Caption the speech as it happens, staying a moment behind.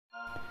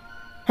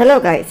Hello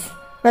guys,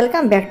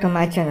 welcome back to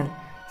my channel.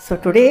 So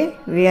today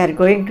we are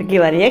going to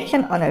give a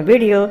reaction on a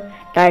video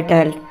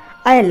titled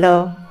I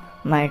love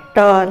my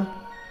tall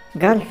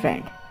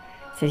girlfriend.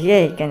 So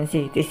here you can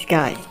see this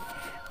guy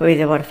who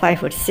is about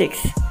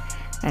 5'6"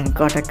 and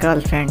got a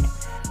girlfriend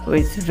who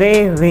is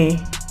way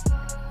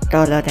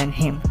taller than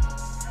him.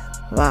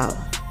 Wow,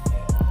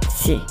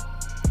 see,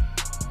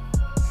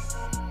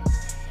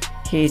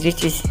 he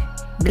reaches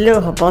below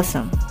her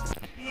bosom.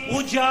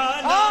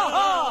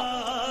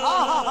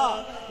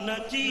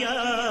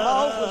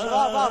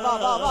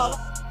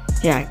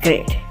 Yeah,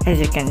 great. As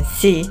you can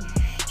see,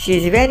 she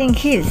is wearing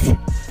heels,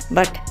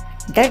 but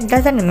that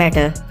doesn't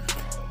matter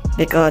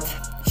because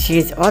she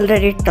is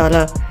already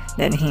taller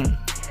than him,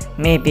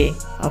 maybe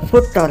a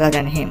foot taller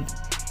than him.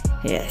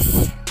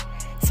 Yes.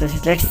 So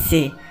let's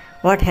see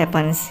what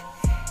happens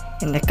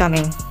in the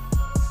coming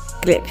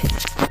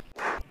clips.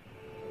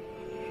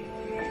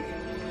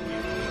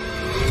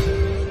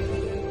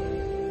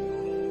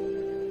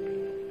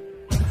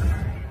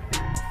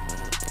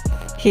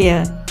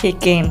 Here he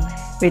came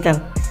with a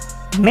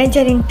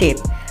measuring tape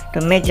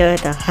to measure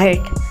the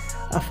height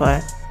of her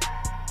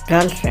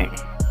girlfriend.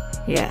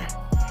 Yeah,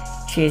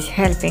 she is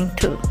helping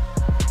too.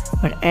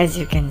 But as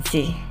you can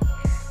see,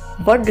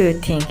 what do you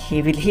think?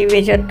 Will he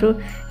measure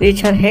to reach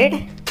her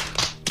head?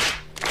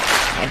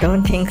 I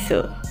don't think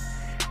so,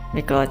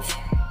 because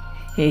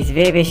he is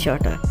way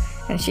shorter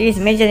and she is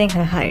measuring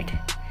her height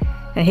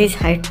and his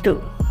height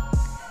too.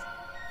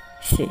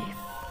 See.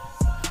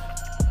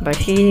 But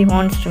he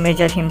wants to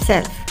measure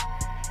himself.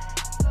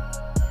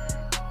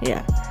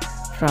 Yeah,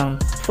 from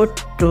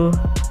foot to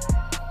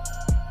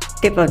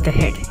tip of the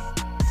head.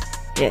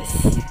 Yes,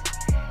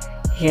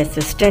 he has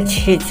to stretch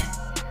his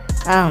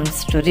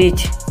arms to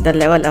reach the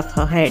level of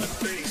her head.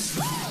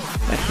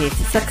 But he is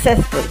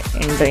successful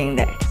in doing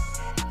that.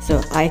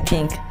 So I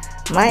think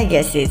my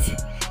guess is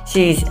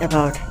she is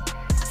about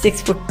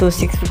 6'2",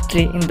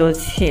 6'3" in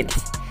those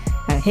heels,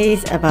 and he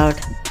is about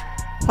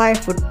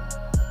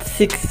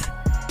 5'6".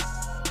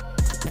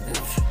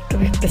 To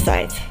be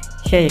precise,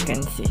 here you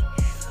can see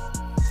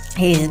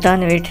he is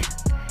done with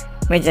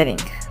measuring.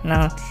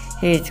 Now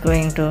he is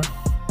going to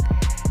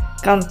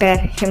compare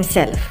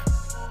himself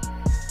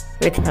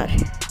with her.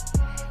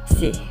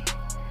 See,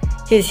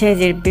 his head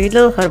is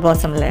below her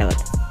bosom level.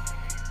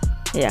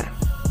 Yeah,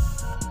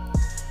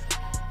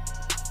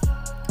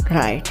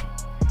 right.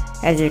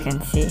 As you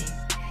can see,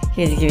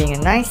 he is giving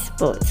a nice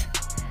pose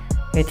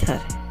with her.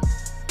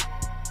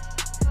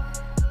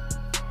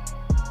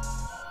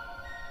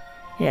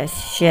 Yes,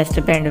 she has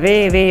to bend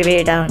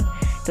way down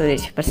to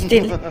reach, but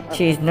still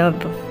she is not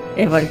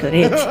able to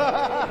reach.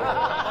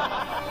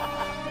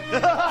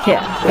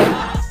 Here,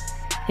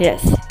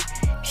 yes,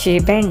 she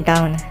bent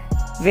down,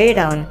 way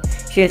down.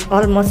 She has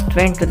almost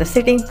went to the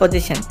sitting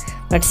position,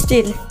 but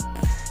still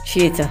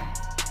she is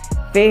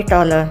way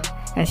taller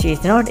and she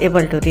is not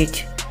able to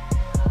reach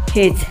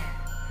his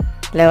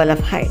level of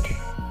height.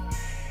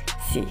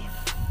 See,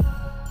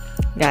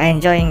 they are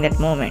enjoying that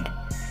moment.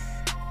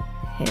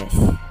 Yes.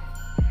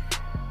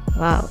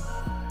 Wow,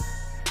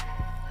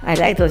 I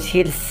like those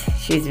heels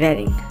she is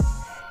wearing.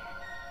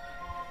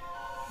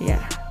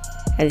 Yeah,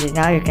 as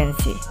now you can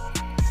see,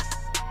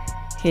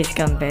 he is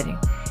comparing.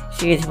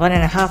 She is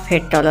 1.5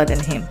 head taller than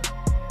him.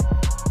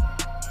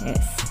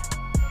 Yes.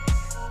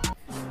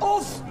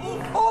 Yes,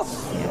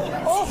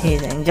 he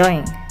is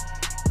enjoying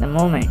the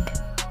moment.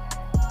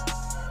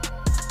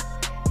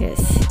 Yes,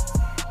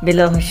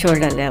 below her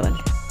shoulder level.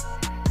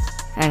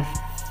 And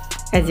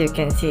as you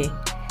can see,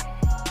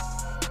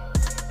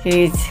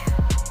 he is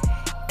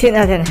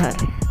thinner than her.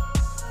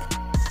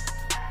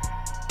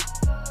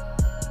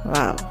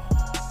 Wow.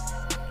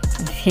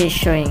 And he is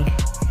showing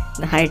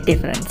the height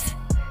difference.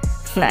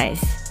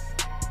 Nice.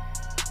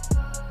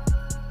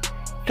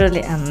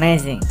 Truly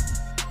amazing.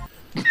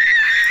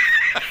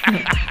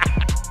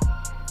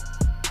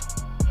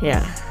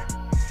 Yeah.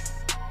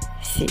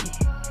 See.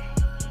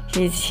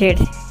 His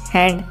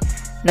hand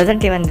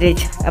doesn't even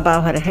reach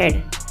above her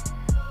head.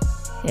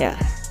 Yeah.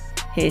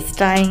 He is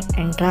trying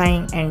and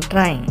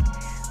trying,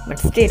 but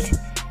still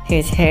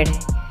his hand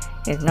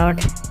is not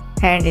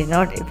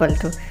able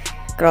to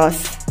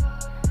cross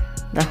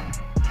the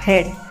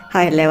head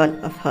high level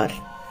of her.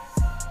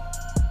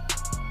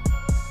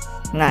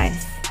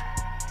 Nice.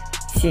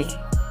 See,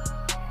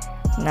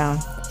 now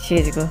she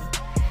is good.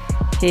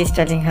 He is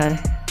telling her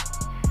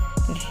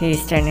he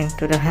is standing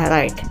to the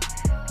right,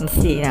 and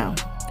see, now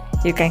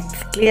you can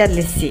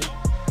clearly see.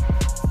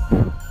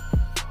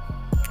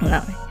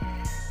 Now,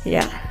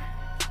 yeah.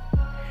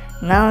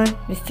 Now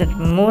Mr.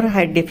 more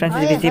height difference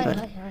is visible,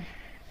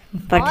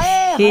 but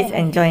he is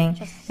enjoying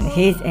and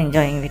he is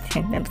enjoying with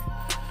him.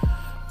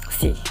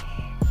 See,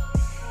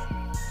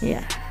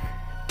 yeah,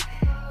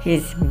 he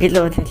is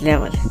below that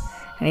level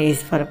and he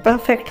is for a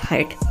perfect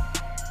height.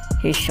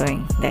 He is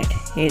showing that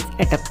he is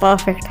at a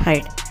perfect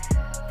height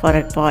for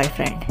a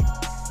boyfriend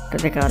to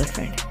the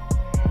girlfriend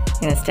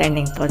in a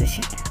standing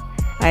position.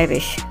 I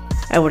wish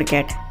I would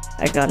get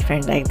a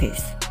girlfriend like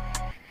this.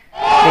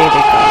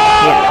 Very cool.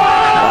 Yeah.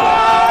 Wow.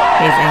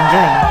 He is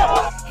enjoying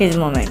his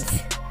moments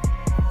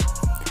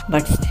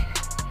But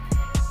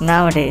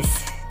nowadays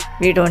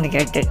we don't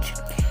get that.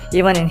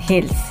 Even in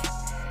hills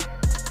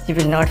you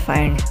will not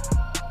find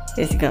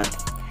this girl.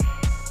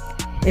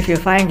 If you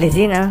find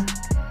Lisina,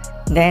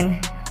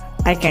 then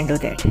I can do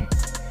that.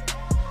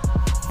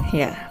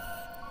 Yeah,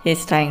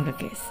 he's trying to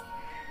kiss.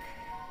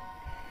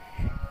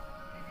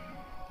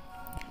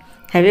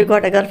 Have you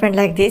got a girlfriend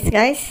like this,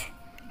 guys?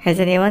 Has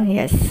anyone?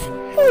 Yes.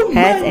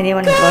 Has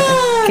anyone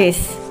got a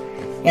kiss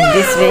in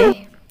this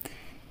way?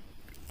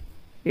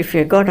 If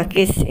you got a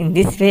kiss in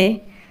this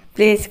way,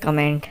 please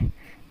comment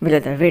below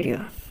the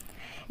video.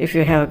 If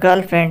you have a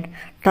girlfriend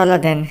taller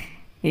than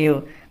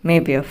you,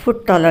 maybe a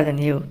foot taller than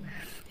you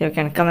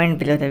can comment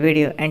below the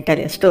video and tell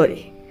your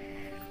story.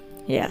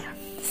 Yeah,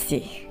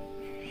 see.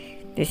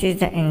 This is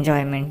the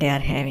enjoyment they are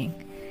having.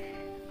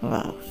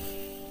 Wow.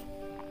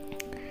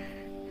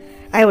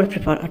 I would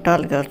prefer a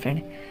tall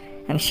girlfriend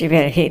and she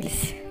wear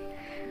heels.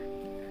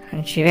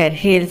 And she wear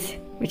heels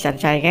which are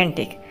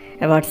gigantic,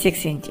 about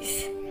 6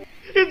 inches.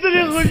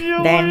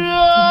 Yes.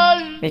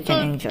 Then we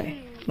can enjoy.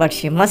 But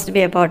she must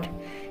be about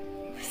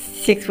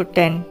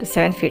 6'10" to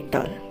 7 feet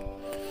tall.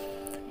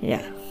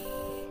 Yeah.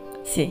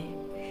 See.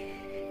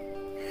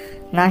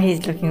 Now he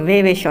is looking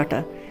way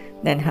shorter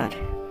than her.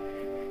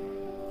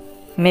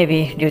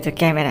 Maybe due to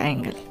camera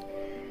angle.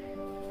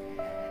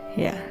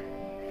 Yeah.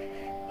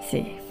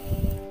 See.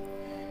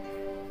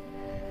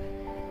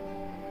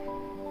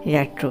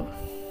 Yeah, true.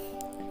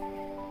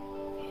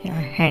 Yeah,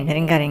 hand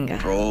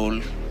ringa. Roll.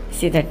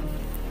 See that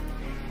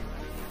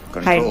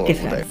height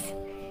difference.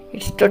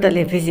 It's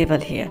totally visible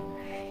here.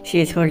 She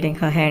is holding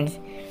her hands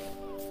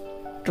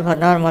to her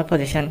normal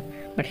position,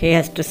 but he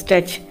has to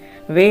stretch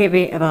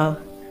way above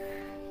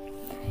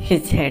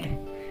his head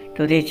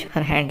to reach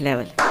her hand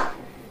level.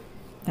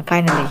 And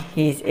finally,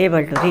 he is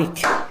able to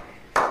reach.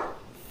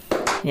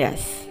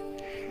 Yes.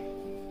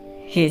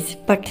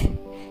 But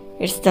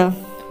it's the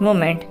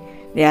moment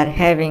they are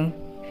having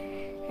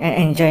and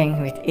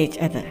enjoying with each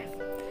other,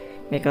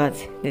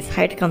 because this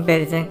height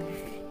comparison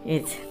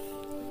is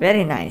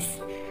very nice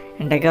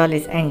and the girl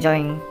is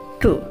enjoying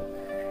too.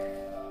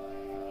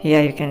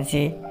 Here you can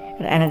see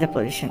another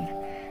position.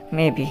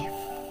 Maybe.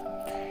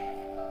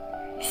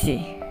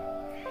 See.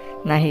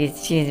 Now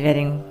she is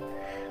wearing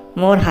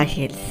more high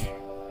heels.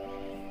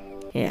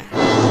 Yeah.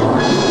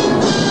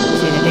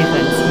 See the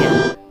difference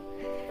here.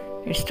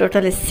 It's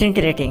totally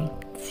scintillating.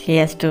 He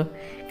has to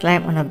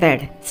climb on a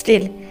bed.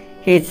 Still,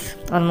 he is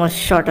almost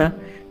shorter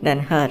than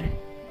her.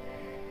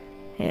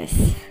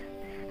 Yes.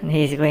 And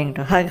he is going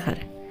to hug her.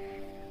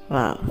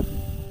 Wow.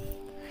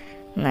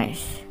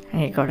 Nice.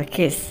 And he got a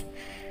kiss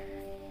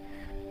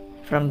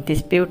from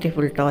this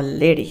beautiful tall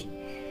lady.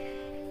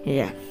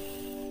 Yeah.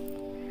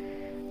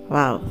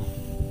 Wow.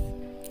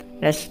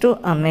 That's too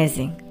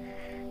amazing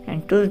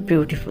and too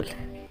beautiful.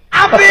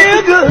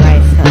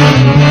 Nice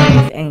hug.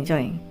 He's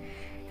enjoying.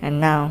 And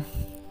now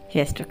he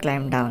has to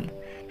climb down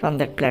from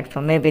that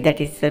platform. Maybe that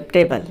is the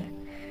table.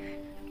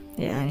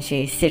 Yeah, and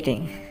she is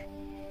sitting.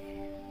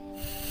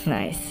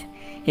 Nice.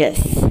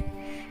 Yes.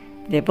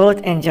 They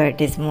both enjoyed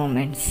these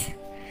moments.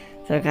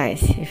 So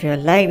guys, if you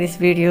like this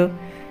video,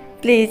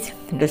 please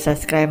do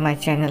subscribe my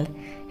channel,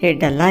 hit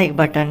the like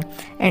button,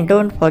 and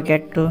don't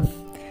forget to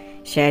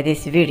share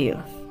this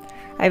video.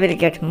 I will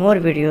get more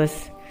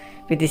videos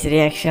with this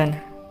reaction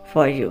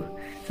for you.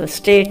 So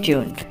stay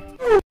tuned.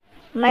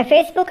 My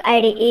Facebook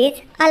ID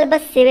is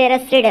Albus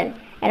Severus Riddle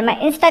and my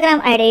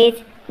Instagram ID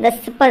is The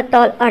Super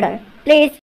Tall Order. Please